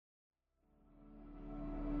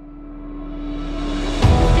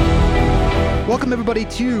Welcome everybody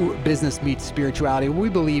to Business Meets Spirituality, where we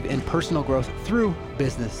believe in personal growth through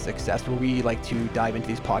business success, where we like to dive into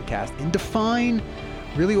these podcasts and define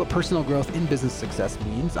really what personal growth in business success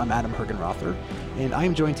means. I'm Adam Hergenrother, and I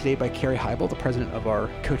am joined today by Carrie Heibel, the president of our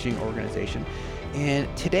coaching organization. And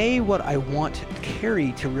today what I want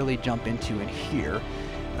Carrie to really jump into and hear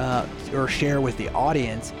or share with the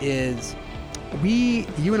audience is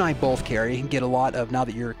you and I both, Carrie, get a lot of, now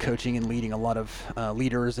that you're coaching and leading a lot of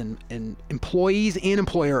leaders and employees and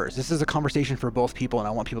employers. This is a conversation for both people, and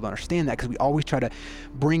I want people to understand that because we always try to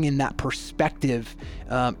bring in that perspective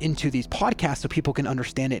into these podcasts so people can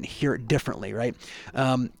understand it and hear it differently, right?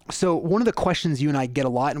 So one of the questions you and I get a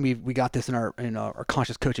lot, and we got this in our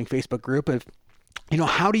Conscious Coaching Facebook group, of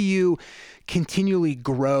how do you continually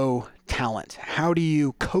grow talent? How do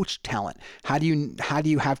you coach talent? How do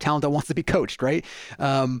you have talent that wants to be coached, right?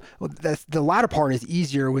 That's the latter part is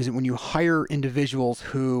easier when you hire individuals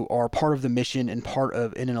who are part of the mission and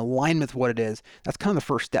in an alignment with what it is. That's kind of the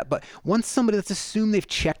first step. But once somebody, let's assume they've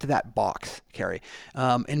checked that box, Carrie,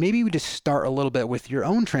 and maybe we just start a little bit with your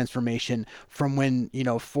own transformation from when,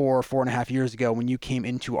 4.5 years ago when you came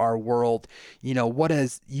into our world.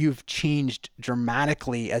 You've changed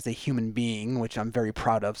dramatically as a human being, which I'm very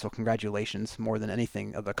proud of. So congratulations more than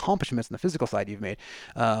anything of the accomplishments in the physical side you've made,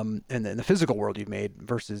 and in the physical world you've made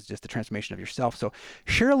versus just the transformation of yourself. So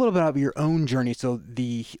share a little bit of your own journey so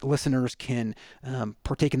the listeners can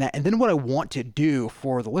partake in that. And then what I want to do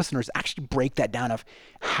for the listeners is actually break that down of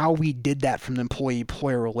how we did that from the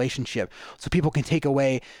employee-employer relationship so people can take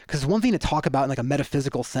away, because it's one thing to talk about in like a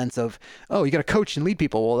metaphysical sense of, oh, you got to coach and lead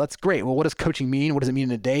people. Well, that's great. Well, what does coaching mean? What does it mean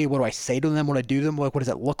in a day? What do I say to them? What do I do to them? What does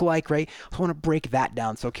that look like, right? So I want to break that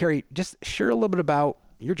down. So Carrie, just share a little bit about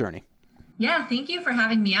your journey. Yeah, thank you for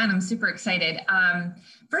having me on. I'm super excited.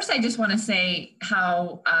 First, I just want to say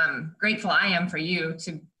how grateful I am for you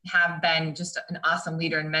to have been just an awesome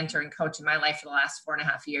leader and mentor and coach in my life for the last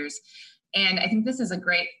 4.5 years. And I think this is a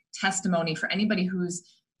great testimony for anybody who's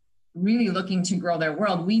really looking to grow their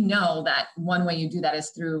world. We know that one way you do that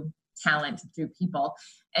is through talent, through people.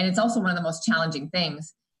 And it's also one of the most challenging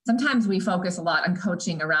things. Sometimes we focus a lot on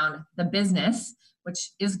coaching around the business,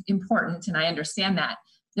 which is important, and I understand that.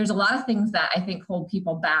 There's a lot of things that I think hold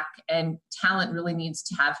people back, and talent really needs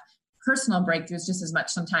to have personal breakthroughs just as much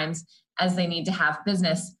sometimes as they need to have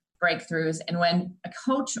business breakthroughs. And when a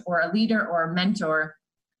coach or a leader or a mentor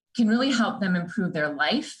can really help them improve their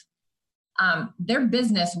life, their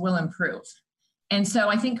business will improve. And so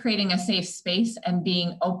I think creating a safe space and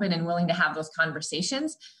being open and willing to have those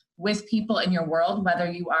conversations with people in your world,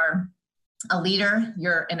 whether you are a leader,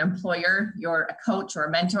 you're an employer, you're a coach or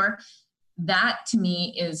a mentor, that to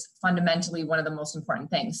me is fundamentally one of the most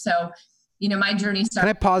important things. So, my journey started.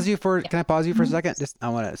 Can I pause you for a second?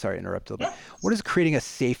 Interrupt a little bit. What does creating a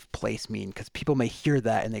safe place mean? Because people may hear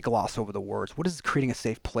that and they gloss over the words. What is creating a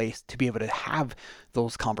safe place to be able to have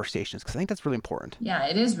those conversations? Because I think that's really important. Yeah,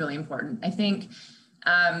 it is really important. I think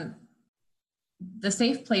the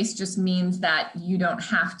safe place just means that you don't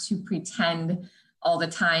have to pretend all the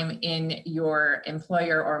time in your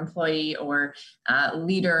employer or employee or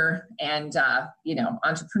leader and,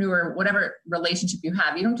 entrepreneur, whatever relationship you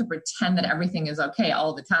have. You don't have to pretend that everything is okay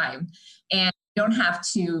all the time. And you don't have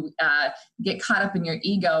to get caught up in your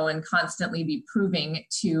ego and constantly be proving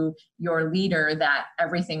to your leader that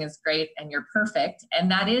everything is great and you're perfect. And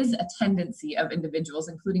that is a tendency of individuals,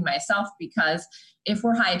 including myself, because if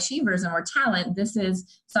we're high achievers and we're talent, this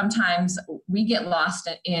is sometimes we get lost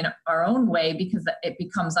in our own way because it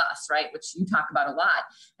becomes us, right? Which you talk about a lot.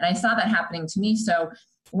 And I saw that happening to me. So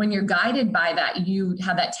when you're guided by that, you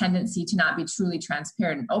have that tendency to not be truly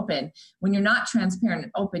transparent and open. When you're not transparent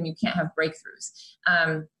and open, you can't have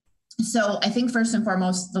breakthroughs. So I think first and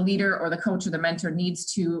foremost, the leader or the coach or the mentor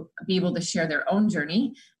needs to be able to share their own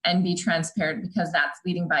journey and be transparent, because that's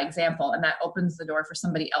leading by example. And that opens the door for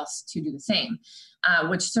somebody else to do the same,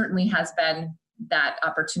 which certainly has been that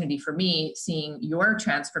opportunity for me. Seeing your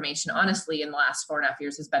transformation, honestly, in the last 4.5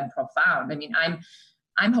 years has been profound. I mean,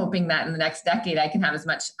 I'm hoping that in the next decade, I can have as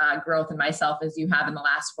much growth in myself as you have in the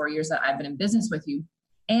last 4 years that I've been in business with you.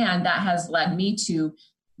 And that has led me to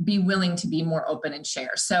be willing to be more open and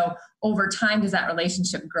share. So over time, does that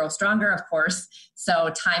relationship grow stronger? Of course.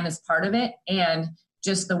 So time is part of it. And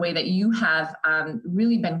just the way that you have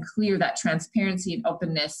really been clear that transparency and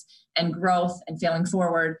openness and growth and failing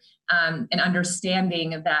forward, and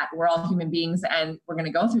understanding that we're all human beings and we're going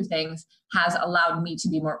to go through things has allowed me to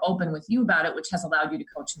be more open with you about it, which has allowed you to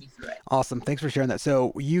coach me through it. Awesome. Thanks for sharing that.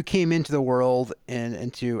 So you came into the world and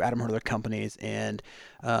into Adam Hurler Companies, and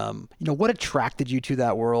what attracted you to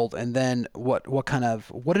that world, and then what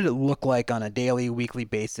did it look like on a daily, weekly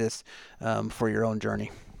basis for your own journey?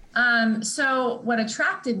 So what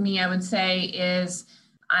attracted me, I would say, is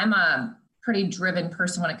I'm a pretty driven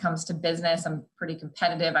person when it comes to business. I'm pretty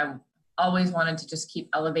competitive. I always wanted to just keep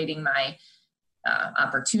elevating my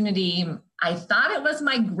opportunity. I thought it was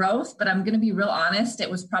my growth, but I'm going to be real honest. It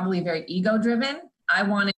was probably very ego driven. I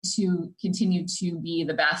wanted to continue to be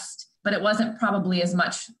the best, but it wasn't probably as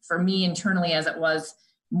much for me internally as it was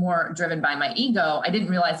more driven by my ego. I didn't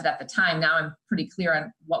realize it at the time. Now I'm pretty clear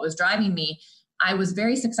on what was driving me. I was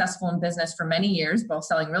very successful in business for many years, both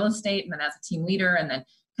selling real estate and then as a team leader and then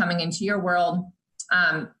coming into your world.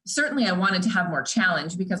 Certainly I wanted to have more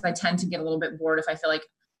challenge because I tend to get a little bit bored if I feel like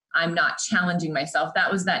I'm not challenging myself.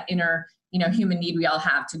 That was that inner, human need we all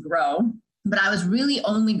have to grow. But I was really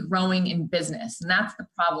only growing in business. And that's the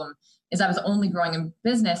problem, is I was only growing in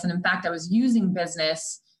business. And in fact, I was using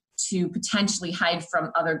business to potentially hide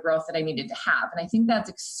from other growth that I needed to have. And I think that's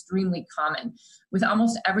extremely common with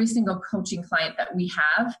almost every single coaching client that we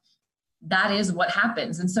have. That is what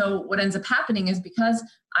happens. And so what ends up happening is because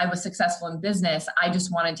I was successful in business, I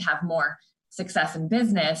just wanted to have more success in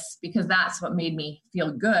business because that's what made me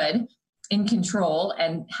feel good, in control,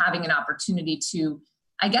 and having an opportunity to,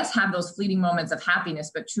 I guess, have those fleeting moments of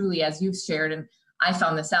happiness. But truly, as you've shared, and I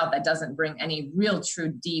found this out, that doesn't bring any real,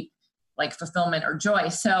 true, deep, fulfillment or joy.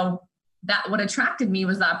 So that what attracted me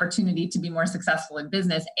was the opportunity to be more successful in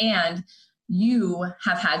business. And you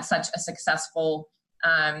have had such a successful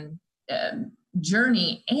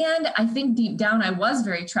journey. And I think deep down, I was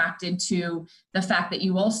very attracted to the fact that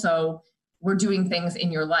you also were doing things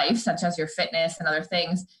in your life, such as your fitness and other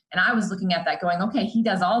things. And I was looking at that going, okay, he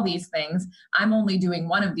does all these things. I'm only doing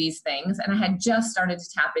one of these things. And I had just started to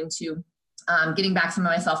tap into getting back some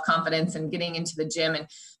of my self-confidence and getting into the gym and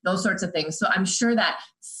those sorts of things. So I'm sure that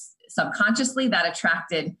subconsciously that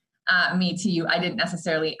attracted me to you. I didn't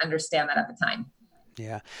necessarily understand that at the time.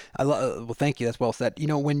 Yeah. Well, thank you. That's well said.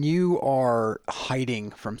 When you are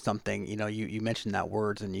hiding from something, you mentioned that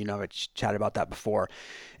words, and I've chatted about that before.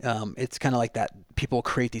 It's kind of like that. People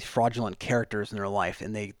create these fraudulent characters in their life,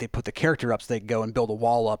 and they put the character up so they go and build a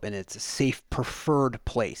wall up, and it's a safe, preferred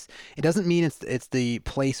place. It doesn't mean it's the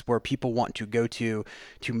place where people want to go to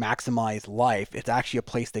maximize life. It's actually a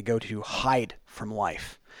place they go to hide from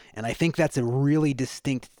life. And I think that's a really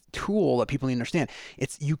distinct tool that people need to understand.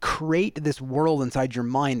 It's you create this world inside your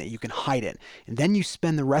mind that you can hide in, and then you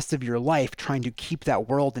spend the rest of your life trying to keep that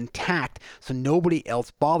world intact so nobody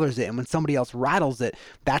else bothers it. And when somebody else rattles it,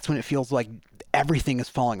 that's when it feels like everything is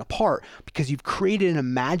falling apart, because you've created an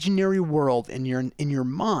imaginary world in your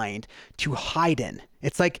mind to hide in.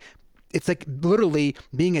 It's like literally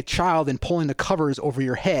being a child and pulling the covers over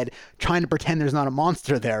your head, trying to pretend there's not a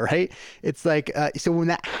monster there, right? It's like, so when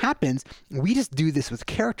that happens, we just do this with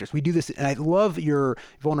characters. We do this, and I love your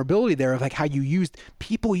vulnerability there of how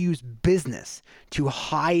people use business to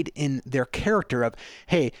hide in their character of,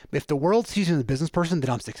 hey, if the world sees me as a business person, then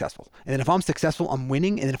I'm successful. And then if I'm successful, I'm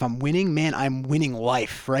winning. And then if I'm winning, man, I'm winning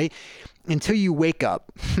life, right? Until you wake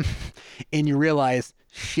up and you realize,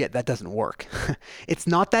 shit, that doesn't work. It's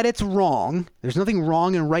not that it's wrong. There's nothing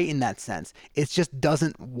wrong and right in that sense. It just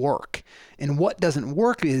doesn't work. And what doesn't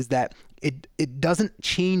work is that it doesn't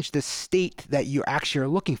change the state that you actually are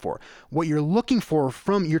looking for. What you're looking for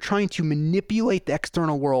you're trying to manipulate the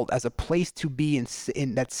external world as a place to be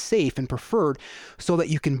in that's safe and preferred so that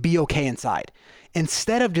you can be okay inside.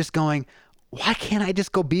 Instead of just going, why can't I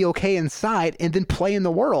just go be okay inside and then play in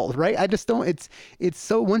the world, right? I just don't, it's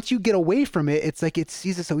so, once you get away from it, it's like it's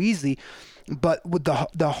easy, so easy. But with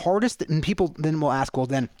the hardest, and people then will ask, well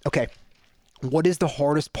then, okay, what is the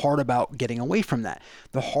hardest part about getting away from that?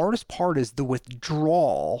 The hardest part is the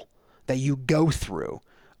withdrawal that you go through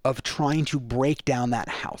of trying to break down that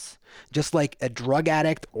house. Just like a drug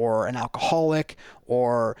addict or an alcoholic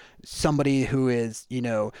or somebody who is,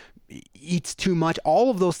 eats too much,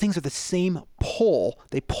 all of those things are the same pull.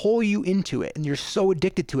 They pull you into it, and you're so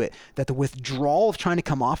addicted to it that the withdrawal of trying to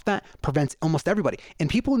come off that prevents almost everybody. And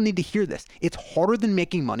people need to hear this. It's harder than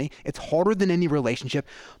making money. It's harder than any relationship.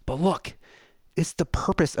 But look, it's the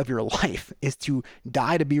purpose of your life, is to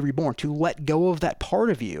die to be reborn, to let go of that part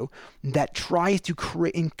of you that tries to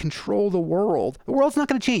create and control the world. The world's not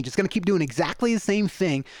going to change. It's going to keep doing exactly the same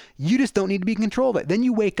thing. You just don't need to be in control of it. Then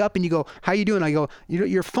you wake up and you go, how you doing? I go,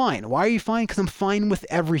 you're fine. Why are you fine? Because I'm fine with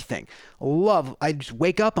everything. I just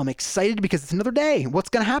wake up. I'm excited because it's another day. What's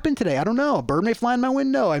going to happen today? I don't know. A bird may fly in my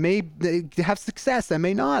window. I may have success. I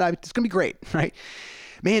may not. It's going to be great, right?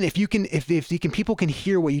 Man, if people can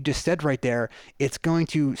hear what you just said right there, it's going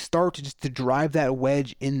to start to drive that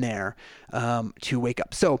wedge in there to wake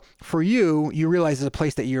up. So for you realize there's a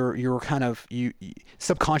place that you're kind of, you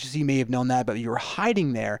subconsciously you may have known that, but you were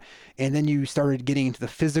hiding there. And then you started getting into the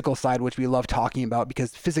physical side, which we love talking about,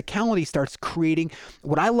 because physicality starts creating.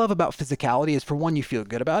 What I love about physicality is, for one, you feel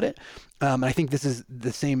good about it. And I think this is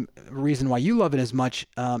the same reason why you love it as much,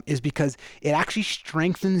 is because it actually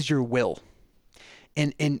strengthens your will.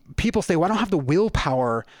 And people say, well, I don't have the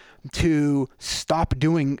willpower to stop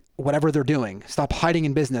doing whatever they're doing, stop hiding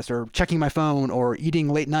in business or checking my phone or eating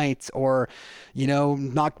late nights or,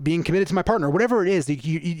 not being committed to my partner, whatever it is.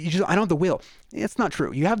 You just, I don't have the will. It's not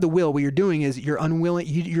true. You have the will. What you're doing is you're unwilling.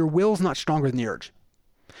 Your will's not stronger than the urge.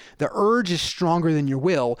 The urge is stronger than your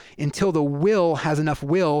will until the will has enough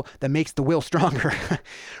will that makes the will stronger,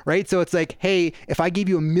 right? So it's like, hey, if I gave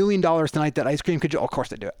you $1 million tonight, that ice cream, could you? Oh, of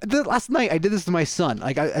course I do it. Last night I did this to my son.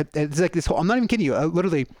 Like, it's like this whole, I'm not even kidding you.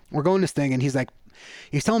 Literally, we're going this thing and he's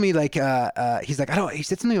telling me like, he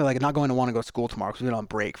said something like not going to want to go to school tomorrow because we've been on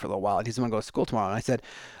break for a little while. He doesn't want to go to school tomorrow. And I said,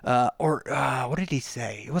 what did he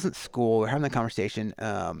say? It wasn't school. We're having that conversation.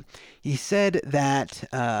 He said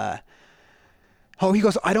that, he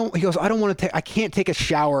goes, I don't want to I can't take a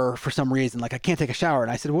shower for some reason. Like, I can't take a shower.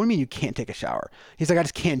 And I said, what do you mean you can't take a shower? He's like, I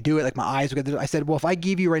just can't do it. Like, my eyes. I said, well, if I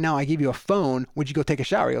give you right now, I give you a phone, would you go take a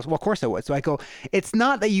shower? He goes, well, of course I would. So I go, it's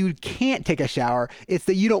not that you can't take a shower. It's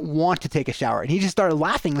that you don't want to take a shower. And he just started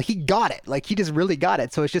laughing. Like, he got it. Like, he just really got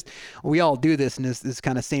it. So it's just, we all do this in this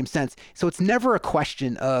kind of same sense. So it's never a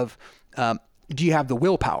question of, do you have the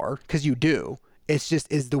willpower? Because you do. It's just,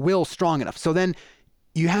 is the will strong enough? So then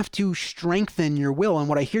you have to strengthen your will. And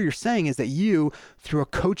what I hear you're saying is that you, through a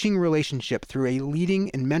coaching relationship, through a leading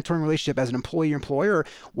and mentoring relationship as an employee or employer,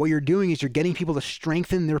 what you're doing is you're getting people to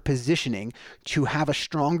strengthen their positioning to have a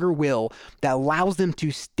stronger will that allows them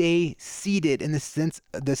to stay seated in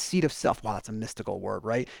the seat of self. Wow, that's a mystical word,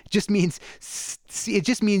 right? It just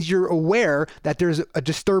means you're aware that there's a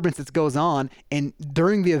disturbance that goes on, and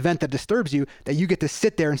during the event that disturbs you, that you get to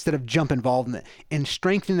sit there instead of jump involved in it, and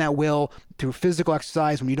strengthen that will through physical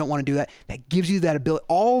exercise when you don't want to do that. That gives you that ability.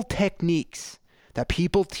 All techniques that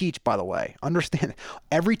people teach, by the way, understand,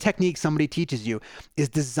 every technique somebody teaches you is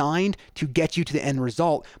designed to get you to the end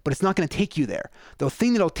result, but it's not going to take you there. The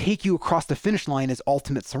thing that'll take you across the finish line is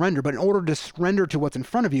ultimate surrender. But in order to surrender to what's in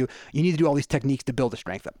front of you, you need to do all these techniques to build the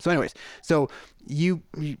strength up. So anyways, so you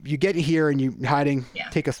get here and you hiding. Yeah.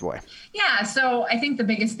 Take us away. Yeah. So I think the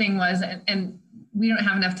biggest thing was, and we don't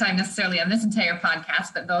have enough time necessarily on this entire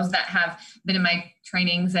podcast, but those that have been in my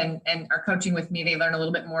trainings and are coaching with me, they learn a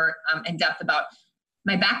little bit more in depth about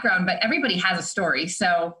my background, but everybody has a story.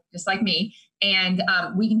 So just like me, and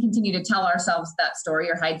we can continue to tell ourselves that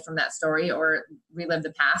story or hide from that story or relive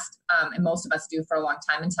the past. And most of us do for a long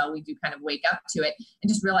time until we do kind of wake up to it and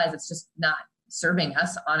just realize it's just not serving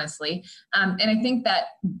us, honestly. And I think that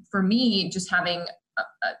for me, just having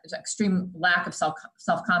an extreme lack of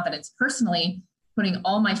self-confidence personally, putting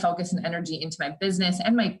all my focus and energy into my business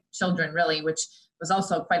and my children, really, which was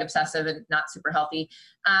also quite obsessive and not super healthy.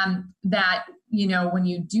 That, when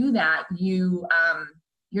you do that, you're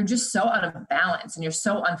just so out of balance and you're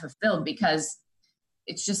so unfulfilled because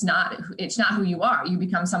it's not who you are. You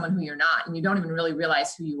become someone who you're not, and you don't even really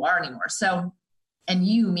realize who you are anymore. So, and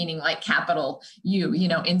you meaning like capital U,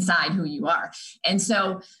 inside who you are. And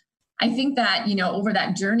so I think that, over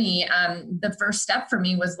that journey, the first step for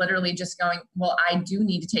me was literally just going, well, I do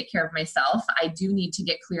need to take care of myself. I do need to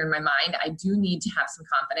get clear in my mind. I do need to have some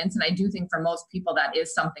confidence. And I do think for most people, that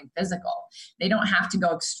is something physical. They don't have to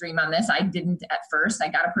go extreme on this. I didn't at first. I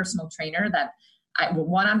got a personal trainer that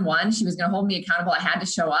one-on-one, she was going to hold me accountable. I had to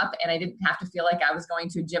show up, and I didn't have to feel like I was going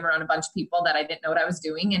to a gym around a bunch of people that I didn't know what I was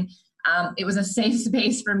doing. And it was a safe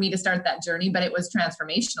space for me to start that journey, but it was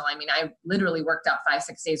transformational. I mean, I literally worked out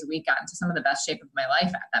 5-6 days a week, got into some of the best shape of my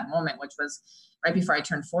life at that moment, which was right before I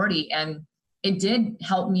turned 40. And it did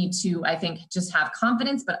help me to, I think, just have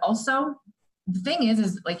confidence, but also the thing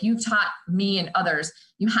is like you've taught me and others,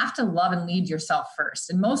 you have to love and lead yourself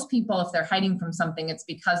first. And most people, if they're hiding from something, it's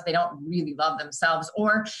because they don't really love themselves,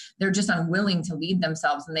 or they're just unwilling to lead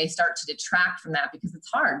themselves, and they start to detract from that because it's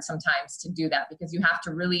hard sometimes to do that, because you have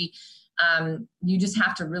to really You just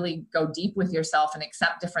have to really go deep with yourself and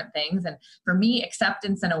accept different things. And for me,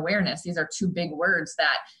 acceptance and awareness, these are two big words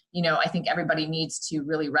that, I think everybody needs to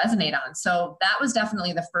really resonate on. So that was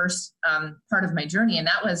definitely the first part of my journey. And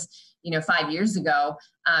that was, 5 years ago.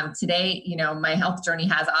 Today, my health journey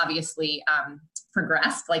has obviously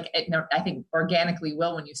progressed, like I think organically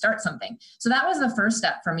will when you start something. So that was the first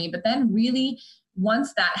step for me. But then really,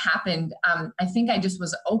 once that happened, I think I just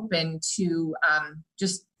was open to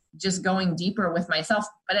just going deeper with myself,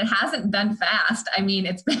 but it hasn't been fast. I mean,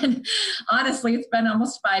 it's been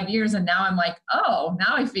almost 5 years. And now I'm like, oh,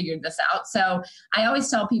 now I figured this out. So I always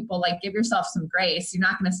tell people, like, give yourself some grace. You're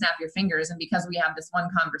not going to snap your fingers. And because we have this one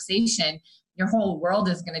conversation, your whole world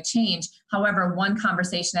is going to change. However, one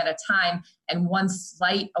conversation at a time and one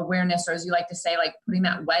slight awareness, or as you like to say, like putting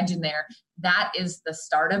that wedge in there, that is the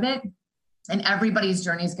start of it. And everybody's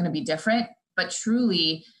journey is going to be different. But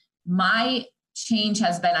truly, my change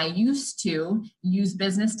has been, I used to use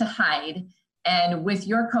business to hide. And with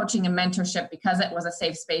your coaching and mentorship, because it was a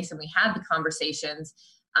safe space and we had the conversations,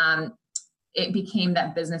 it became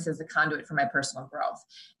that business is a conduit for my personal growth.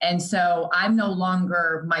 And so I'm no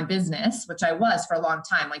longer my business, which I was for a long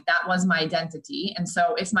time. Like that was my identity. And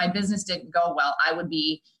so if my business didn't go well, I would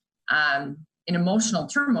be in emotional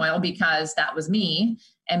turmoil because that was me.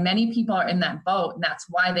 And many people are in that boat, and that's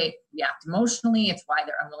why they react emotionally. It's why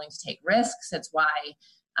they're unwilling to take risks. It's why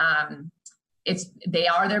they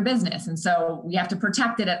are their business. And so we have to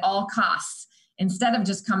protect it at all costs instead of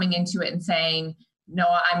just coming into it and saying, no,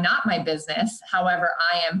 I'm not my business. However,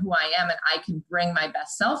 I am who I am, and I can bring my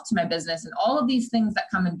best self to my business. And all of these things that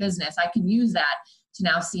come in business, I can use that to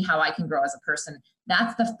now see how I can grow as a person.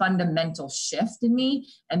 That's the fundamental shift in me.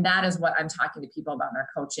 And that is what I'm talking to people about in our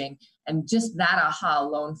coaching. And just that aha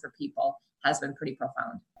alone for people has been pretty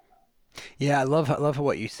profound. Yeah, I love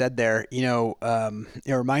what you said there. It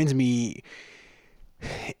reminds me,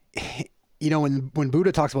 when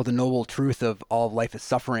Buddha talks about the noble truth of all of life is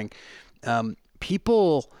suffering,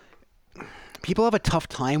 people have a tough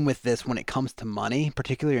time with this when it comes to money,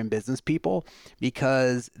 particularly in business people,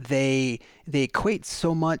 because they equate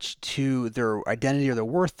so much to their identity or their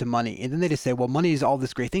worth to money. And then they just say, well, money is all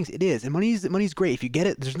this great things. It is. And money's great. If you get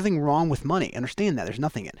it, there's nothing wrong with money. Understand that. There's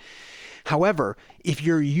nothing in it. However, if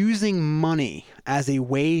you're using money as a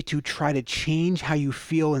way to try to change how you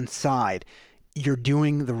feel inside, you're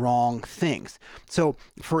doing the wrong things. So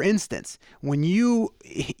for instance, when you're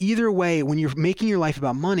making your life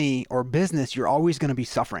about money or business, you're always going to be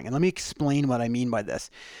suffering. And let me explain what I mean by this.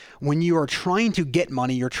 When you are trying to get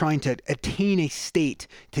money, you're trying to attain a state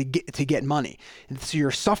to get money. And so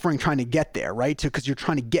you're suffering trying to get there, right? Because you're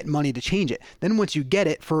trying to get money to change it. Then once you get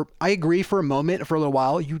it, I agree, for a moment, for a little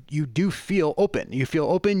while, you do feel open. You feel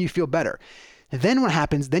open, you feel better. And then what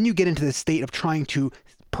happens? Then you get into the state of trying to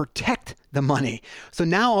protect the money. So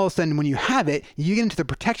now all of a sudden when you have it, you get into the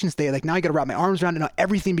protection state. Like now I got to wrap my arms around it. Now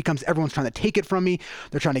everyone's trying to take it from me.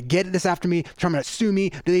 They're trying to get this after me, trying to sue me.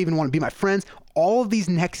 Do they even want to be my friends? All of these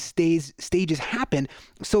next stages happen.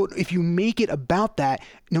 So if you make it about that,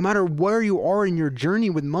 no matter where you are in your journey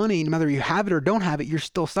with money, no matter you have it or don't have it, you're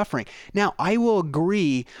still suffering. Now, I will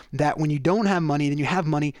agree that when you don't have money, then you have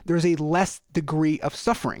money, there's a less degree of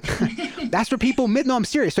suffering. That's what people miss. No, I'm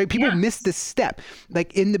serious. Right? People miss this step.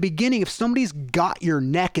 Like in the beginning, if somebody's got your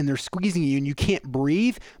neck and they're squeezing you and you can't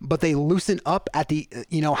breathe, but they loosen up at the,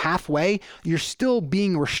 halfway, you're still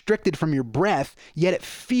being restricted from your breath, yet it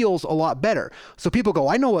feels a lot better. So people go,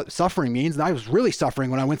 I know what suffering means. And I was really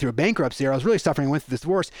suffering when I went through a bankruptcy, or I was really suffering when I went through this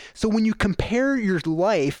divorce. So when you compare your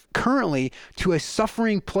life currently to a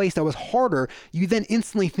suffering place that was harder, you then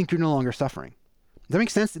instantly think you're no longer suffering. Does that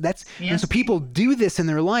make sense? And so people do this in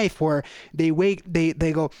their life where they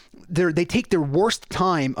take their worst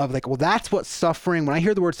time of like, well, that's what suffering, when I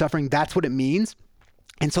hear the word suffering, that's what it means.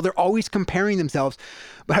 And so they're always comparing themselves.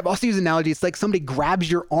 But I've also used an analogy. It's like somebody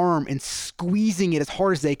grabs your arm and squeezing it as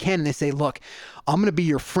hard as they can. And they say, look, I'm going to be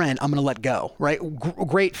your friend. I'm going to let go, right?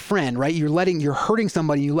 Great friend, right? You're hurting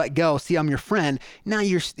somebody. You let go. See, I'm your friend. Now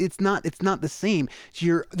it's not the same.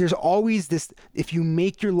 So there's always this, if you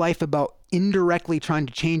make your life about indirectly trying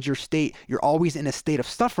to change your state, you're always in a state of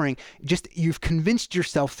suffering. Just you've convinced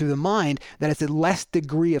yourself through the mind that it's a less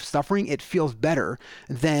degree of suffering. It feels better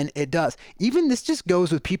than it does. Even this just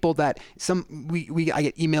goes with people that I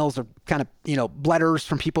get emails or kind of, letters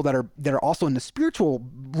from people that are also in the spiritual,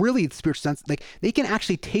 really spiritual sense, like they can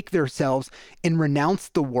actually take themselves and renounce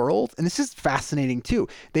the world. And this is fascinating too.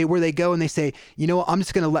 Where they go and they say, I'm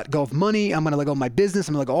just going to let go of money. I'm going to let go of my business.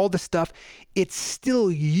 I'm going to let go of all this stuff. It's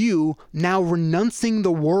still you now renouncing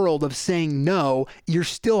the world of saying no. You're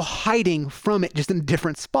still hiding from it, just in a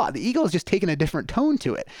different spot. The ego is just taking a different tone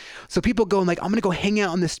to it. So people go and like, I'm going to go hang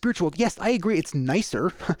out in the spiritual world. Yes, I agree. It's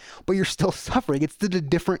nicer, but you're still suffering. It's to a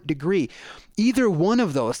different degree. Either one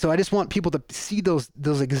of those. So I just want people to see those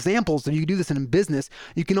examples that you can do this in business.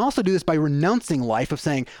 You can also do this by renouncing life, of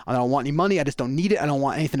saying, I don't want any money. I just don't need it. I don't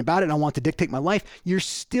want anything about it. I don't want it to dictate my life. You're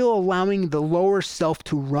still allowing the lower self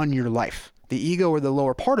to run your life, the ego or the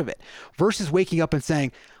lower part of it, versus waking up and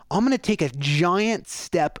saying, I'm going to take a giant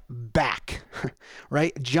step back,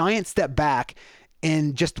 right? Giant step back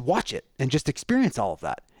and just watch it and just experience all of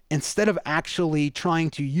that. Instead of actually trying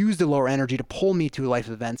to use the lower energy to pull me to life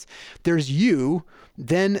events, there's you,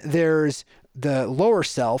 then there's the lower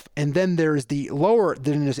self, and then there's then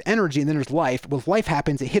there's energy, and then there's life. Well, if life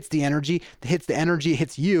happens, it hits the energy, it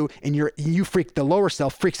hits you, and the lower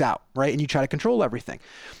self freaks out, right? And you try to control everything.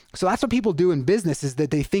 So that's what people do in business, is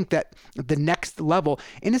that they think that the next level,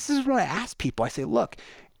 and this is what I ask people. I say, look,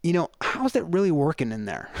 how's it really working in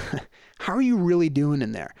there? How are you really doing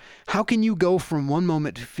in there? How can you go from one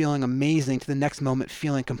moment feeling amazing to the next moment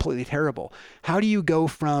feeling completely terrible? How do you go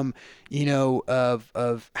from,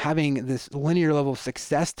 of having this linear level of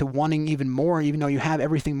success to wanting even more, even though you have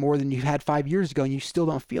everything more than you had 5 years ago and you still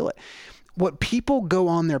don't feel it? What people go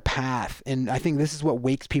on their path, and I think this is what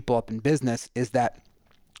wakes people up in business, is that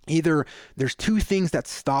either there's two things that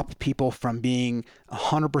stop people from being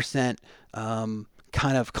 100%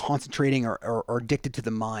 kind of concentrating or addicted to the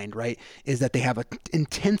mind, right? Is that they have an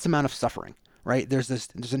intense amount of suffering, right? There's an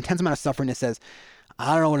intense amount of suffering that says,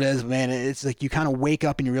 I don't know what it is, man. It's like you kind of wake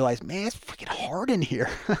up and you realize, man, it's freaking hard in here,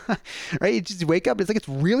 right? You just wake up. It's like, it's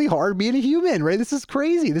really hard being a human, right? This is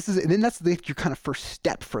crazy. And then that's your kind of first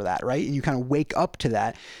step for that, right? And you kind of wake up to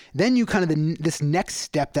that. Then you kind of, this next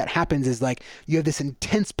step that happens is like, you have this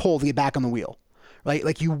intense pull to get back on the wheel. Right?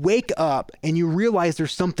 Like you wake up and you realize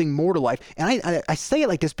there's something more to life. And I say it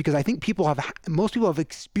like this because I think most people have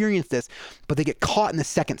experienced this, but they get caught in the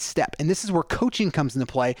second step. And this is where coaching comes into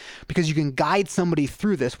play, because you can guide somebody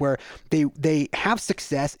through this, where they have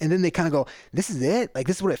success and then they kind of go, this is it? Like,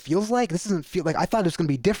 this is what it feels like? This doesn't feel like, I thought it was going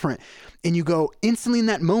to be different. And you go, instantly in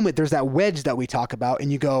that moment, there's that wedge that we talk about,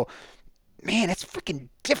 and you go, man, it's freaking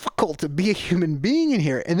difficult to be a human being in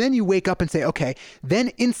here. And then you wake up and say, okay, then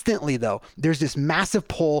instantly though, there's this massive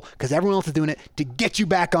pull, because everyone else is doing it, to get you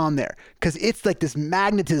back on there. Because it's like this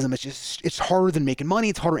magnetism. It's harder than making money.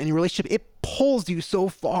 It's harder in any relationship. It pulls you so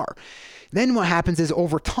far. Then what happens is,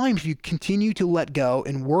 over time, if you continue to let go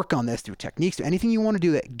and work on this through techniques, through anything you want to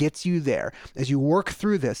do that gets you there, as you work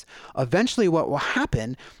through this, eventually what will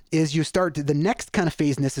happen is you start to, the next kind of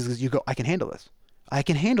phase in this is you go, I can handle this. I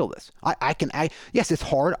can handle this. Yes, it's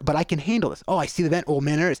hard, but I can handle this. Oh, I see the vent. Oh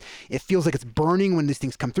man, it feels like it's burning when these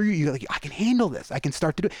things come through. You're like, I can handle this. I can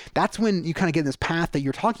start to do it. That's when you kind of get this path that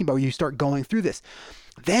you're talking about, where you start going through this.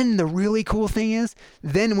 Then the really cool thing is,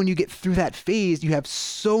 then when you get through that phase, you have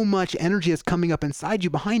so much energy that's coming up inside you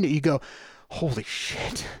behind it. You go, holy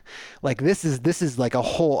shit, like this is like a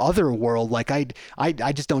whole other world. Like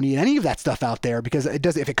I just don't need any of that stuff out there, because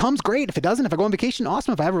if it comes, great. If it doesn't, if I go on vacation,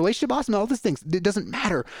 awesome. If I have a relationship, awesome. All these things, it doesn't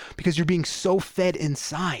matter, because you're being so fed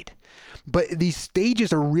inside. But these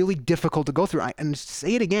stages are really difficult to go through. And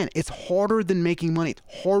say it again, it's harder than making money. It's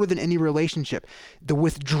harder than any relationship. The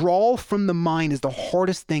withdrawal from the mind is the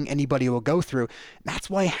hardest thing anybody will go through. That's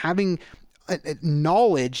why having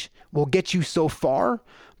knowledge will get you so far,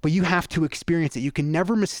 but you have to experience it. You can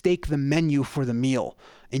never mistake the menu for the meal,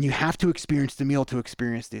 and you have to experience the meal to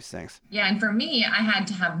experience these things. Yeah. And for me, I had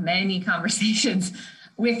to have many conversations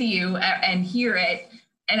with you and hear it.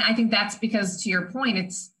 And I think that's because, to your point,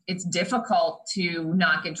 it's difficult to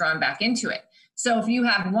not get drawn back into it. So if you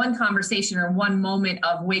have one conversation or one moment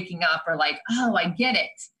of waking up, or like, oh, I get it,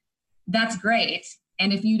 that's great.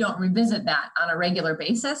 And if you don't revisit that on a regular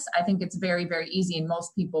basis, I think it's very, very easy. And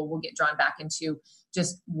most people will get drawn back into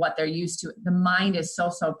just what they're used to. The mind is so,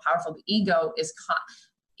 so powerful. The ego is,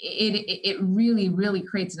 it really, really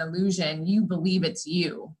creates an illusion. You believe it's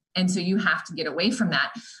you. And so you have to get away from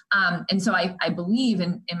that. And so I believe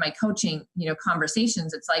in my coaching,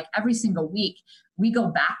 conversations, it's like every single week we go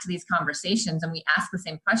back to these conversations and we ask the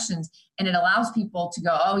same questions, and it allows people to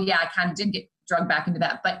go, oh yeah, I kind of did get drugged back into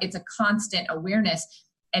that, but it's a constant awareness.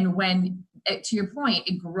 And when, to your point,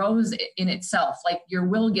 it grows in itself, like your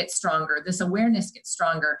will gets stronger, this awareness gets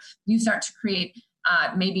stronger, you start to create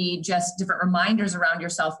maybe just different reminders around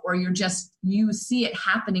yourself, or you see it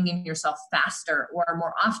happening in yourself faster or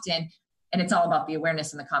more often. And it's all about the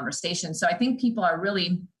awareness and the conversation. So I think people are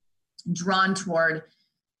really drawn toward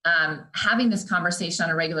having this conversation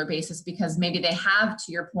on a regular basis because maybe they have,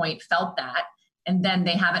 to your point, felt that, and then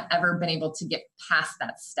they haven't ever been able to get past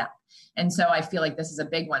that step. And so I feel like this is a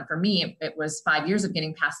big one for me. It was 5 years of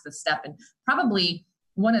getting past this step, and probably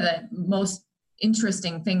one of the most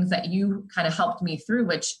interesting things that you kind of helped me through,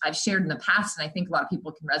 which I've shared in the past. And I think a lot of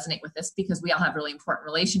people can resonate with this because we all have really important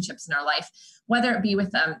relationships in our life, whether it be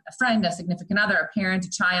with a friend, a significant other, a parent, a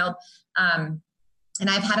child. And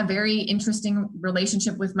I've had a very interesting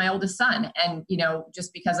relationship with my oldest son. And,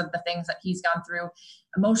 just because of the things that he's gone through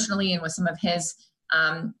emotionally and with some of his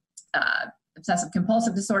obsessive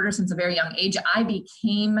compulsive disorder since a very young age, I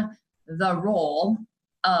became the role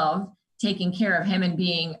of taking care of him and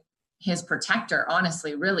being his protector,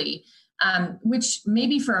 honestly, really, which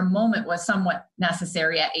maybe for a moment was somewhat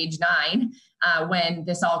necessary at age 9 when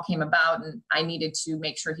this all came about and I needed to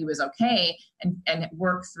make sure he was okay and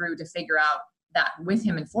work through to figure out that with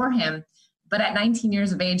him and for him. But at 19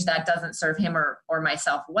 years of age, that doesn't serve him or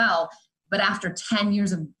myself well. But after 10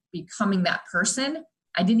 years of becoming that person,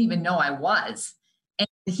 I didn't even know I was. And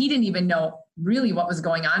he didn't even know really what was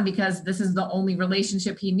going on because this is the only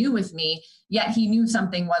relationship he knew with me, yet he knew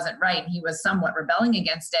something wasn't right. He was somewhat rebelling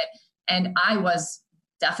against it. And I was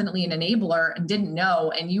definitely an enabler and didn't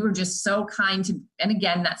know. And you were just so kind to, and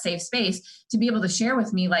again, that safe space to be able to share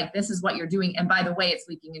with me, like, this is what you're doing. And by the way, it's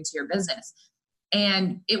leaking into your business.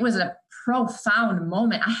 And it was a profound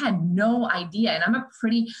moment. I had no idea. And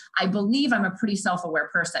I believe I'm a pretty self-aware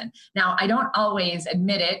person. Now, I don't always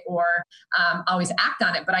admit it or always act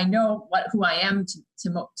on it, but I know who I am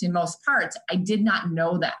to most parts. I did not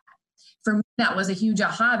know that. For me, that was a huge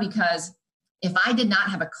aha, because if I did not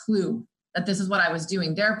have a clue that this is what I was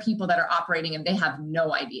doing, there are people that are operating and they have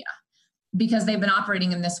no idea because they've been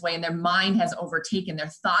operating in this way and their mind has overtaken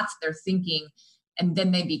their thoughts, their thinking, and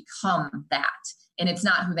then they become that. And it's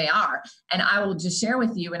not who they are. And I will just share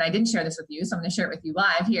with you, and I didn't share this with you, so I'm going to share it with you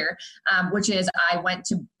live here, which is I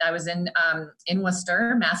was in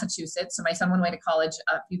Worcester, Massachusetts. So my son went away to college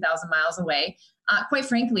a few thousand miles away. Quite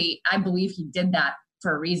frankly, I believe he did that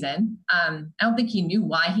for a reason. I don't think he knew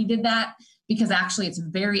why he did that, because actually it's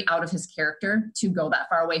very out of his character to go that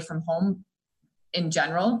far away from home in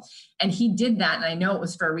general. And he did that. And I know it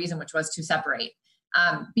was for a reason, which was to separate.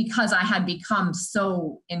 Because I had become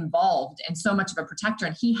so involved and so much of a protector,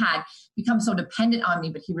 and he had become so dependent on me,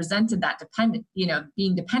 but he resented that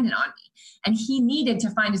being dependent on me. And he needed to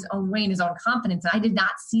find his own way and his own confidence. And I did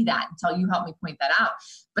not see that until you helped me point that out.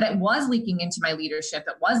 But it was leaking into my leadership.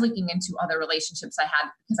 It was leaking into other relationships I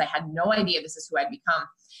had because I had no idea this is who I'd become.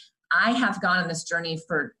 I have gone on this journey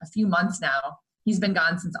for a few months now. He's been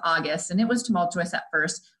gone since August, and it was tumultuous at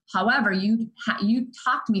first. However, you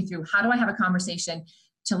talked me through, how do I have a conversation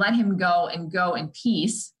to let him go in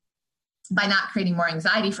peace by not creating more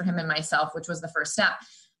anxiety for him and myself, which was the first step.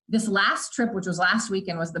 This last trip, which was last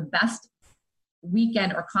weekend, was the best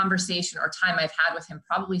weekend or conversation or time I've had with him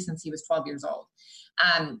probably since he was 12 years old.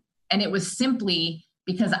 And it was simply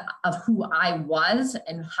because of who I was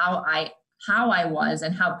and how I was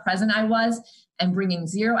and how present I was, and bringing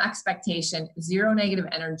zero expectation, zero negative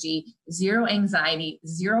energy, zero anxiety,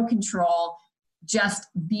 zero control, just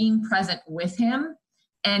being present with him.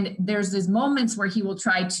 And there's these moments where he will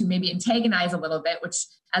try to maybe antagonize a little bit, which,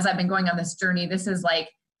 as I've been going on this journey, this is like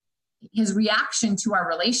his reaction to our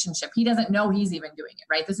relationship. He doesn't know he's even doing it,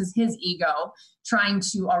 right? This is his ego trying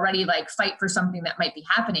to already like fight for something that might be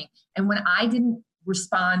happening. And when I didn't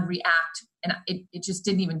respond, react, and it just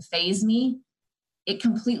didn't even faze me, it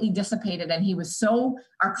completely dissipated. And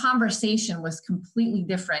our conversation was completely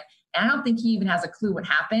different. And I don't think he even has a clue what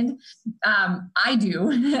happened. I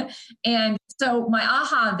do. And so my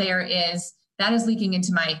aha there is that is leaking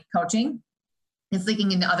into my coaching. It's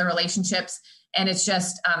leaking into other relationships. And it's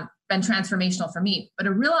just been transformational for me. But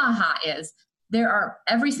a real aha is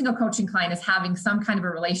every single coaching client is having some kind of a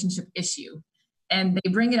relationship issue. And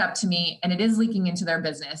they bring it up to me, and it is leaking into their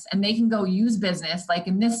business. And they can go use business, like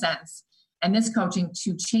in this sense, and this coaching,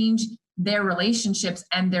 to change their relationships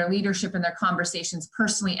and their leadership and their conversations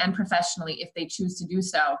personally and professionally if they choose to do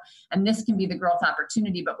so. And this can be the growth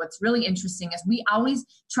opportunity. But what's really interesting is we always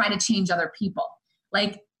try to change other people.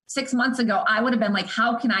 Like 6 months ago, I would have been like,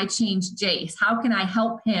 how can I change Jace? How can I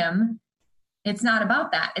help him? It's not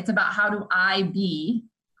about that. It's about how do I be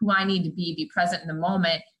who I need to be present in the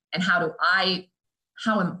moment, and how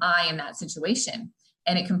am I in that situation?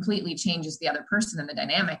 And it completely changes the other person and the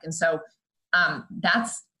dynamic. And so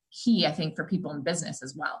that's key, I think, for people in business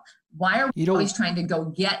as well. Why are we always trying to go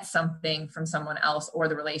get something from someone else or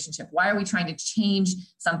the relationship? Why are we trying to change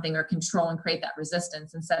something or control and create that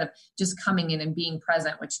resistance instead of just coming in and being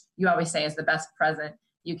present, which you always say is the best present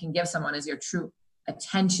you can give someone is your true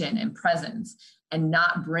attention and presence, and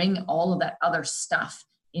not bring all of that other stuff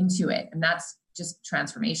into it. And that's just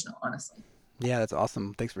transformational, honestly. Yeah, that's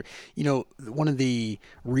awesome. Thanks for, one of the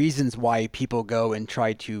reasons why people go and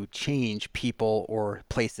try to change people or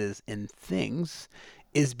places and things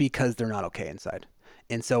is because they're not okay inside.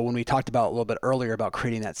 And so when we talked about a little bit earlier about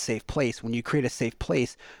creating that safe place, when you create a safe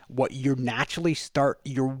place, what you naturally start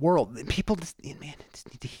your world, people just need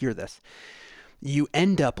to hear this. You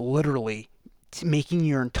end up literally making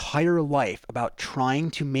your entire life about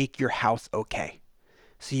trying to make your house okay.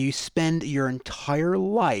 So you spend your entire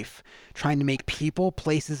life trying to make people,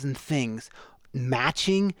 places, and things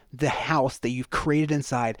matching the house that you've created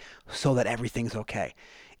inside so that everything's okay.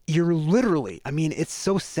 You're literally, it's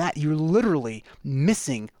so sad, you're literally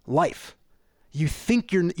missing life. You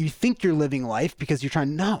think you're living life because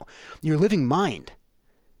you're living mind.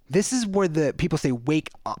 This is where the people say wake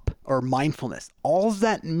up or mindfulness. All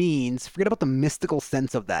that means, forget about the mystical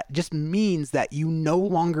sense of that. It just means that you no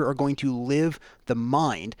longer are going to live the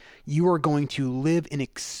mind. You are going to live and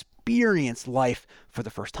experience life for the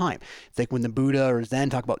first time. It's like when the Buddha or Zen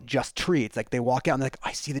talk about just tree. It's like they walk out and they're like,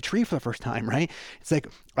 I see the tree for the first time, right? It's like,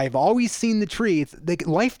 I've always seen the tree. It's like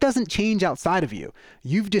life doesn't change outside of you.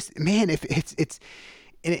 You've just, I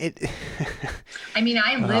lived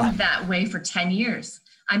that way for 10 years.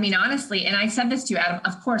 Honestly, and I said this to you, Adam,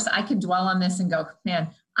 of course, I could dwell on this and go, man,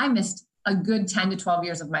 I missed a good 10 to 12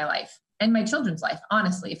 years of my life and my children's life,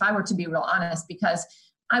 honestly, if I were to be real honest, because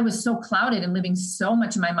I was so clouded and living so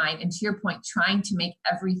much in my mind. And to your point, trying to make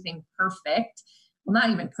everything perfect, well, not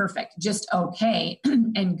even perfect, just okay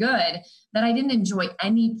and good, that I didn't enjoy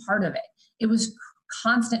any part of it. It was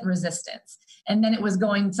constant resistance. And then it was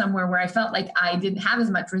going somewhere where I felt like I didn't have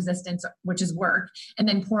as much resistance, which is work, and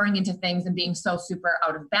then pouring into things and being so super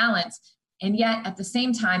out of balance. And yet at the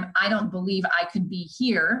same time, I don't believe I could be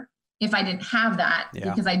here if I didn't have that,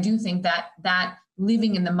 because I do think that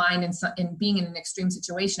living in the mind and being in an extreme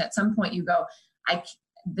situation, at some point you go,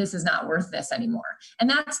 this is not worth this anymore. And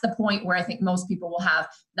that's the point where I think most people will have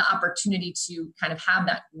the opportunity to kind of have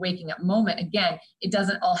that waking up moment. Again, it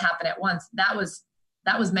doesn't all happen at once. That was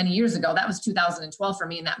many years ago. That was 2012 for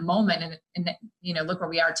me in that moment. And look where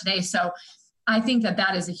we are today. So I think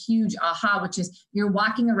that is a huge aha, which is you're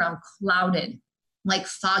walking around clouded, like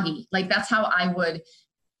foggy. Like that's how I would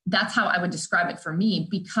describe it for me,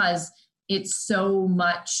 because it's so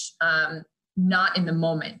much not in the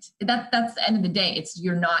moment. That's the end of the day.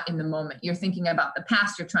 You're not in the moment. You're thinking about the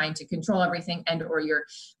past. You're trying to control everything, or you're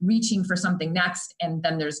reaching for something next. And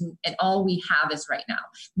then and all we have is right now.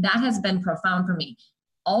 That has been profound for me.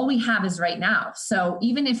 All we have is right now. So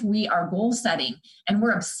even if we are goal setting and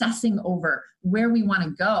we're obsessing over where we want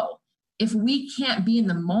to go, if we can't be in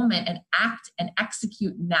the moment and act and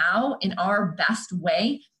execute now in our best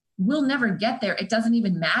way, we'll never get there. It doesn't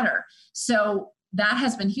even matter. So that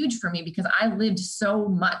has been huge for me, because I lived so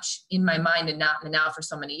much in my mind and not in the now for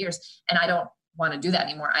so many years. And I don't want to do that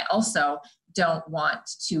anymore. I also don't want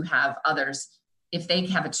to have others, if they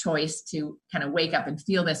have a choice to kind of wake up and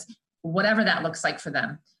feel this, whatever that looks like for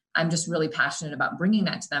them. I'm just really passionate about bringing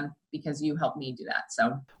that to them, because you helped me do that.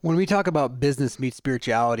 So when we talk about business meets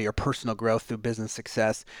spirituality or personal growth through business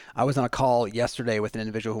success, I was on a call yesterday with an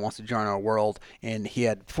individual who wants to join our world, and he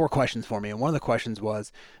had 4 questions for me. And one of the questions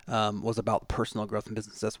was about personal growth and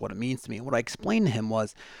business success, what it means to me. And what I explained to him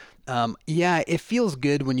was, it feels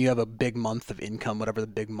good when you have a big month of income, whatever the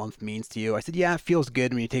big month means to you. I said, yeah, it feels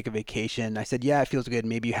good when you take a vacation. I said, yeah, it feels good.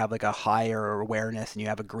 Maybe you have like a higher awareness and you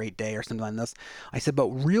have a great day or something like this. I said, but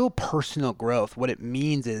real personal growth, what it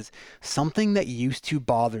means is something that used to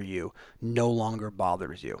bother you no longer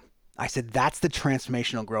bothers you. I said, that's the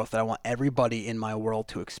transformational growth that I want everybody in my world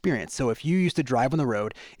to experience. So if you used to drive on the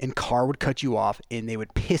road and car would cut you off and they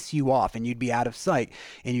would piss you off and you'd be out of sight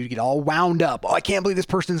and you'd get all wound up. Oh, I can't believe this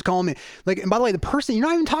person's calling me. And by the way, the person, you're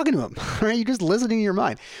not even talking to him, right? You're just listening in your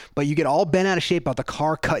mind, but you get all bent out of shape about the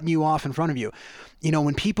car cutting you off in front of you.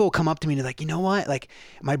 When people come up to me and they're like, you know what? Like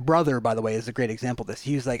my brother, by the way, is a great example of this.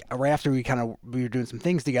 He was like, right after we were doing some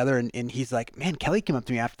things together, and he's like, man, Kelly came up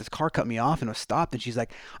to me after this car cut me off and was stopped. And she's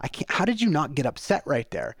like, how did you not get upset right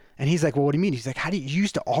there? And he's like, well, what do you mean? He's like, you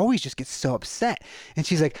used to always just get so upset. And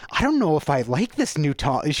she's like, I don't know if I like this new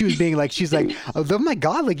talk. And she was being like, she's like, oh my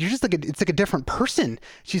God, like you're just like, it's like a different person.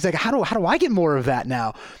 She's like, how do I get more of that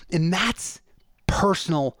now? And that's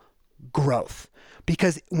personal growth.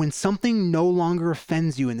 Because when something no longer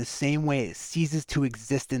offends you in the same way, it ceases to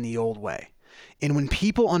exist in the old way. And when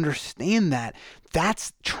people understand that,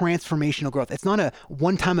 that's transformational growth. It's not a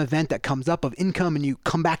one-time event that comes up of income and you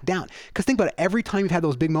come back down. Because think about it, every time you've had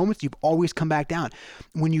those big moments, you've always come back down.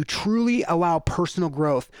 When you truly allow personal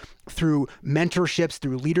growth through mentorships,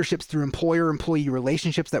 through leaderships, through employer-employee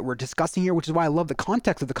relationships that we're discussing here, which is why I love the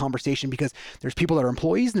context of the conversation, because there's people that are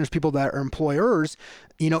employees and there's people that are employers,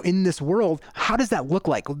 in this world. How does that look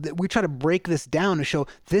like? We try to break this down to show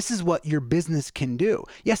this is what your business can do.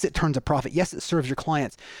 Yes, it turns a profit. Yes, it serves your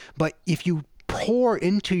clients. But if you pour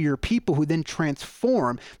into your people who then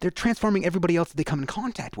transform, they're transforming everybody else that they come in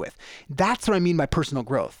contact with. That's what I mean by personal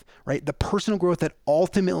growth, right? The personal growth that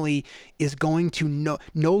ultimately is going to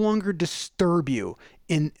no longer disturb you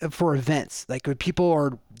for events. Like when people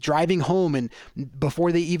are driving home and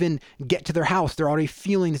before they even get to their house, they're already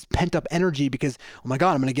feeling this pent up energy because, oh my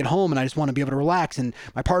God, I'm going to get home and I just want to be able to relax and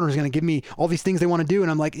my partner is going to give me all these things they want to do.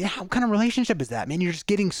 And I'm like, yeah, what kind of relationship is that, man? You're just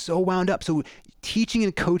getting so wound up. So teaching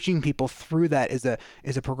and coaching people through that is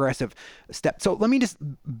a progressive step. So let me just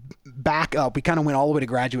back up. We kind of went all the way to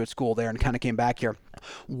graduate school there and kind of came back here.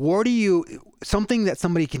 Something that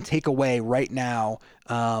somebody can take away right now,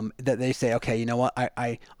 that they say, okay, you know what?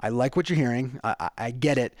 I like what you're hearing. I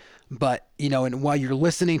get it. But, and while you're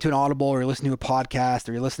listening to an Audible or you're listening to a podcast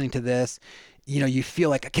or you're listening to this, you feel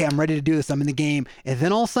like, okay, I'm ready to do this. I'm in the game. And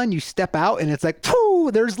then all of a sudden you step out and it's like, pooh,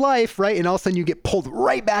 there's life, right? And all of a sudden you get pulled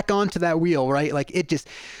right back onto that wheel, right? Like it just,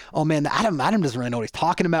 oh man, Adam doesn't really know what he's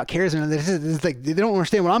talking about, cares. And it's like, they don't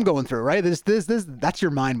understand what I'm going through, right? That's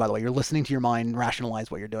your mind, by the way. You're listening to your mind rationalize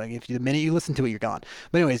what you're doing. The minute you listen to it, you're gone.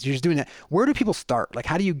 But anyways, you're just doing that. Where do people start? Like,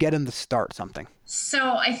 how do you get them to start something?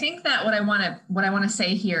 So I think that what I want to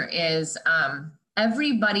say here is,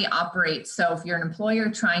 everybody operates. So if you're an employer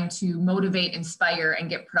trying to motivate, inspire, and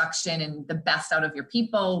get production and the best out of your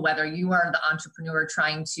people, whether you are the entrepreneur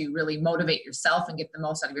trying to really motivate yourself and get the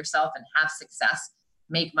most out of yourself and have success,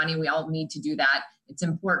 make money, we all need to do that. It's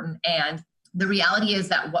important. And the reality is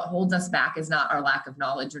that what holds us back is not our lack of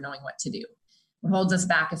knowledge or knowing what to do. What holds us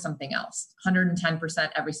back is something else. 110%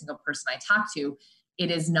 every single person I talk to,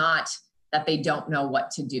 it is not that they don't know what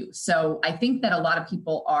to do. So I think that a lot of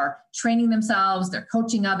people are training themselves, they're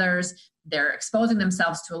coaching others, they're exposing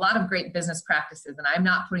themselves to a lot of great business practices. And I'm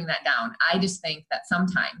not putting that down. I just think that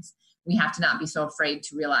sometimes we have to not be so afraid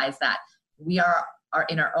to realize that we are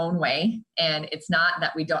in our own way. And it's not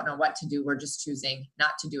that we don't know what to do. We're just choosing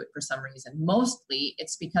not to do it for some reason. Mostly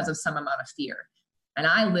it's because of some amount of fear. And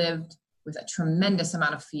I lived with a tremendous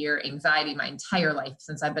amount of fear, anxiety my entire life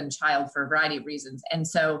since I've been a child for a variety of reasons. And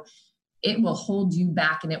so it will hold you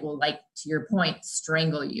back and it will, like, to your point,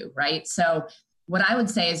 strangle you, right? So what I would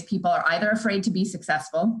say is people are either afraid to be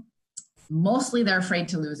successful, mostly they're afraid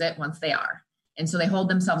to lose it once they are. And so they hold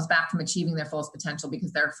themselves back from achieving their fullest potential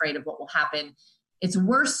because they're afraid of what will happen. It's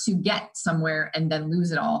worse to get somewhere and then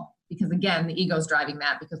lose it all because, again, the ego's driving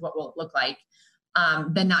that because what will it look like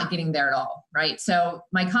than not getting there at all, right? So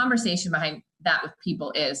my conversation behind that with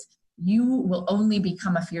people is you will only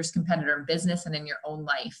become a fierce competitor in business and in your own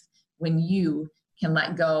life when you can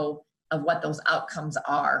let go of what those outcomes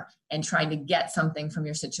are and trying to get something from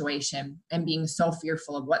your situation and being so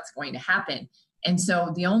fearful of what's going to happen. And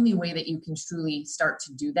so the only way that you can truly start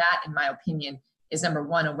to do that, in my opinion, is number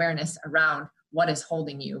one, awareness around what is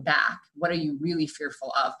holding you back. What are you really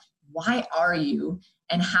fearful of? Why are you?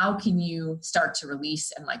 And how can you start to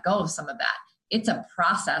release and let go of some of that? It's a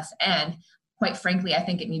process. And quite frankly, I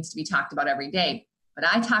think it needs to be talked about every day. But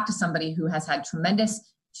I talked to somebody who has had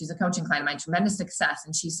she's a coaching client of mine, tremendous success.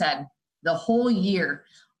 And she said, the whole year,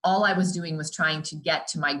 all I was doing was trying to get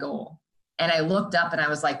to my goal. And I looked up and I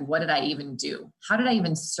was like, what did I even do? How did I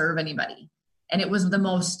even serve anybody? And it was the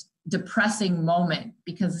most depressing moment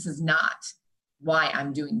because this is not why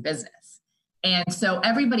I'm doing business. And so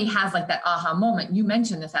everybody has like that aha moment. You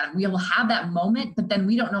mentioned this, Adam. We will have that moment, but then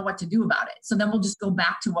we don't know what to do about it. So then we'll just go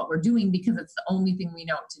back to what we're doing because it's the only thing we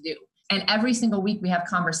know what to do. And every single week we have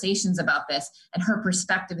conversations about this and her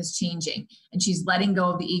perspective is changing and she's letting go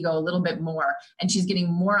of the ego a little bit more and she's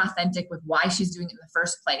getting more authentic with why she's doing it in the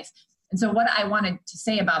first place. And so what I wanted to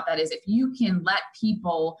say about that is if you can let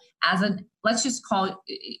people let's just call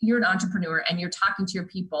you're an entrepreneur and you're talking to your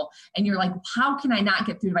people and you're like, how can I not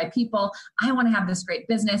get through to my people? I want to have this great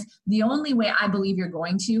business. The only way I believe you're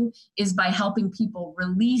going to is by helping people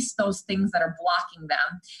release those things that are blocking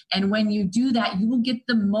them. And when you do that, you will get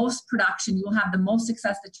the most production. You will have the most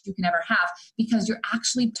success that you can ever have because you're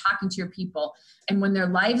actually talking to your people. And when their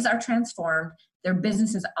lives are transformed, their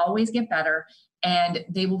businesses always get better. and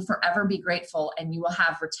they will forever be grateful, and you will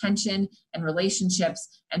have retention and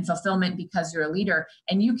relationships and fulfillment because you're a leader.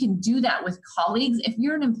 And you can do that with colleagues. If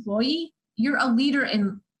you're an employee, you're a leader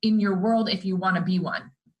in your world if you want to be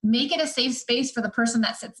one. Make it a safe space for the person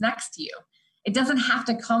that sits next to you. It doesn't have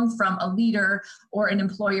to come from a leader or an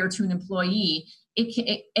employer to an employee.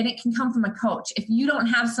 It can come from a coach. If you don't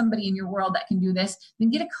have somebody in your world that can do this, then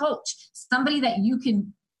get a coach, somebody that you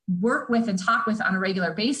can work with and talk with on a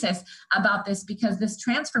regular basis about this, because this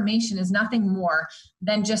transformation is nothing more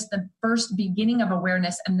than just the first beginning of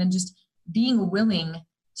awareness, and then just being willing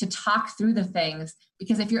to talk through the things.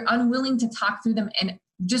 Because if you're unwilling to talk through them and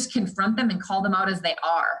just confront them and call them out as they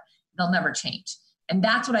are, they'll never change. And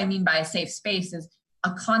that's what I mean by a safe space, is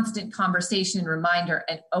a constant conversation, reminder,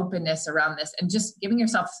 and openness around this, and just giving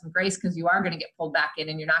yourself some grace, because you are going to get pulled back in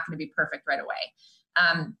and you're not going to be perfect right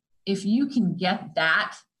away. If you can get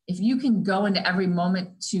that, if you can go into every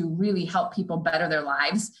moment to really help people better their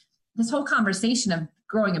lives, this whole conversation of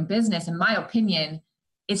growing a business, in my opinion,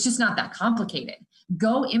 it's just not that complicated.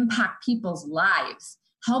 Go impact people's lives,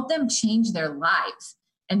 help them change their lives,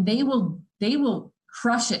 and they will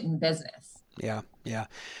crush it in business. Yeah.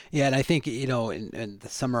 And I think, and to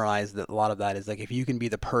summarize that, a lot of that is like, if you can be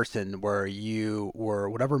the person where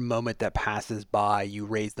whatever moment that passes by, you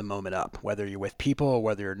raise the moment up, whether you're with people or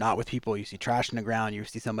whether you're not with people, you see trash in the ground, you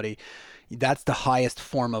see somebody, that's the highest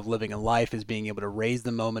form of living a life, is being able to raise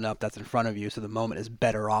the moment up that's in front of you, so the moment is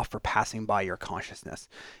better off for passing by your consciousness.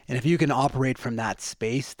 And if you can operate from that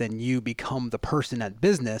space, then you become the person at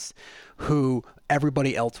business who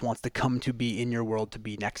everybody else wants to come to be in your world, to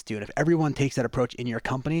be next to. And if everyone takes that approach in your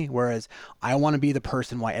company, whereas I want to be the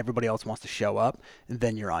person why everybody else wants to show up,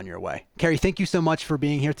 then you're on your way. Carrie, thank you so much for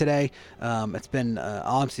being here today. It's been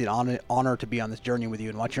honestly an honor to be on this journey with you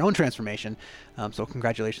and watch your own transformation. So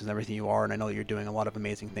congratulations on everything you are. And I know that you're doing a lot of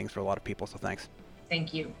amazing things for a lot of people. So thanks.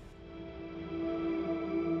 Thank you.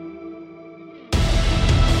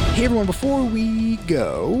 Hey everyone, before you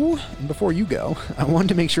go, I wanted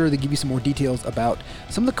to make sure to give you some more details about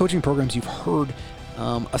some of the coaching programs you've heard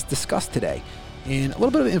us discuss today. And a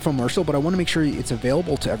little bit of an infomercial, but I want to make sure it's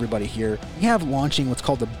available to everybody here. We have launching what's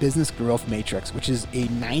called the Business Growth Matrix, which is a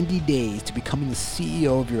 90 days to becoming the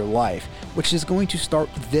CEO of your life, which is going to start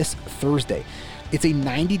this Thursday. It's a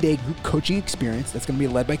 90-day group coaching experience that's going to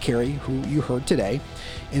be led by Carrie, who you heard today,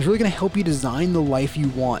 and it's really going to help you design the life you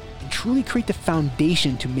want and truly create the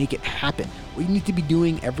foundation to make it happen. What you need to be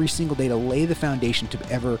doing every single day to lay the foundation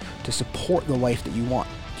to support the life that you want.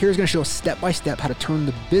 Carrie's going to show us step-by-step how to turn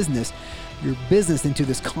your business into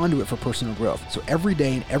this conduit for personal growth. So every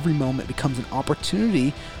day and every moment becomes an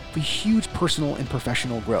opportunity for huge personal and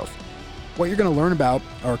professional growth. What you're going to learn about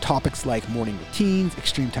are topics like morning routines,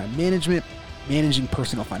 extreme time management, managing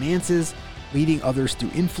personal finances, leading others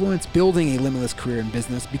through influence, building a limitless career in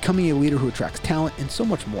business, becoming a leader who attracts talent, and so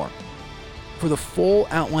much more. For the full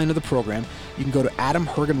outline of the program, you can go to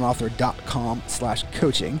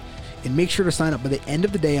adamhergenrother.com/coaching and make sure to sign up by the end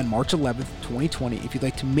of the day on March 11th, 2020 if you'd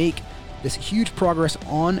like to make this huge progress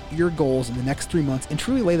on your goals in the next 3 months and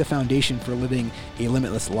truly lay the foundation for living a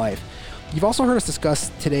limitless life. You've also heard us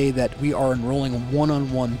discuss today that we are enrolling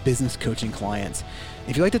one-on-one business coaching clients.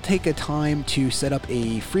 If you'd like to take a time to set up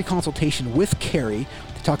a free consultation with Carrie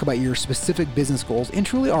to talk about your specific business goals and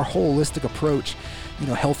truly our holistic approach,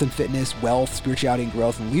 health and fitness, wealth, spirituality and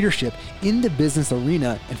growth, and leadership in the business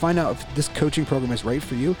arena, and find out if this coaching program is right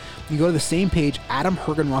for you, you go to the same page,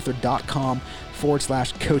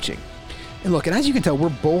 adamhergenrother.com/coaching. And look, and as you can tell, we're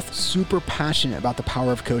both super passionate about the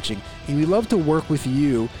power of coaching, and we love to work with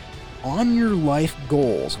you on your life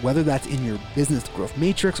goals, whether that's in your business growth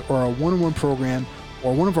matrix or a one-on-one program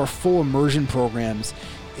or one of our full immersion programs.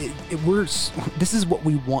 This is what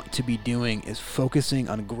we want to be doing, is focusing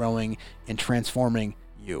on growing and transforming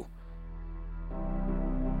you.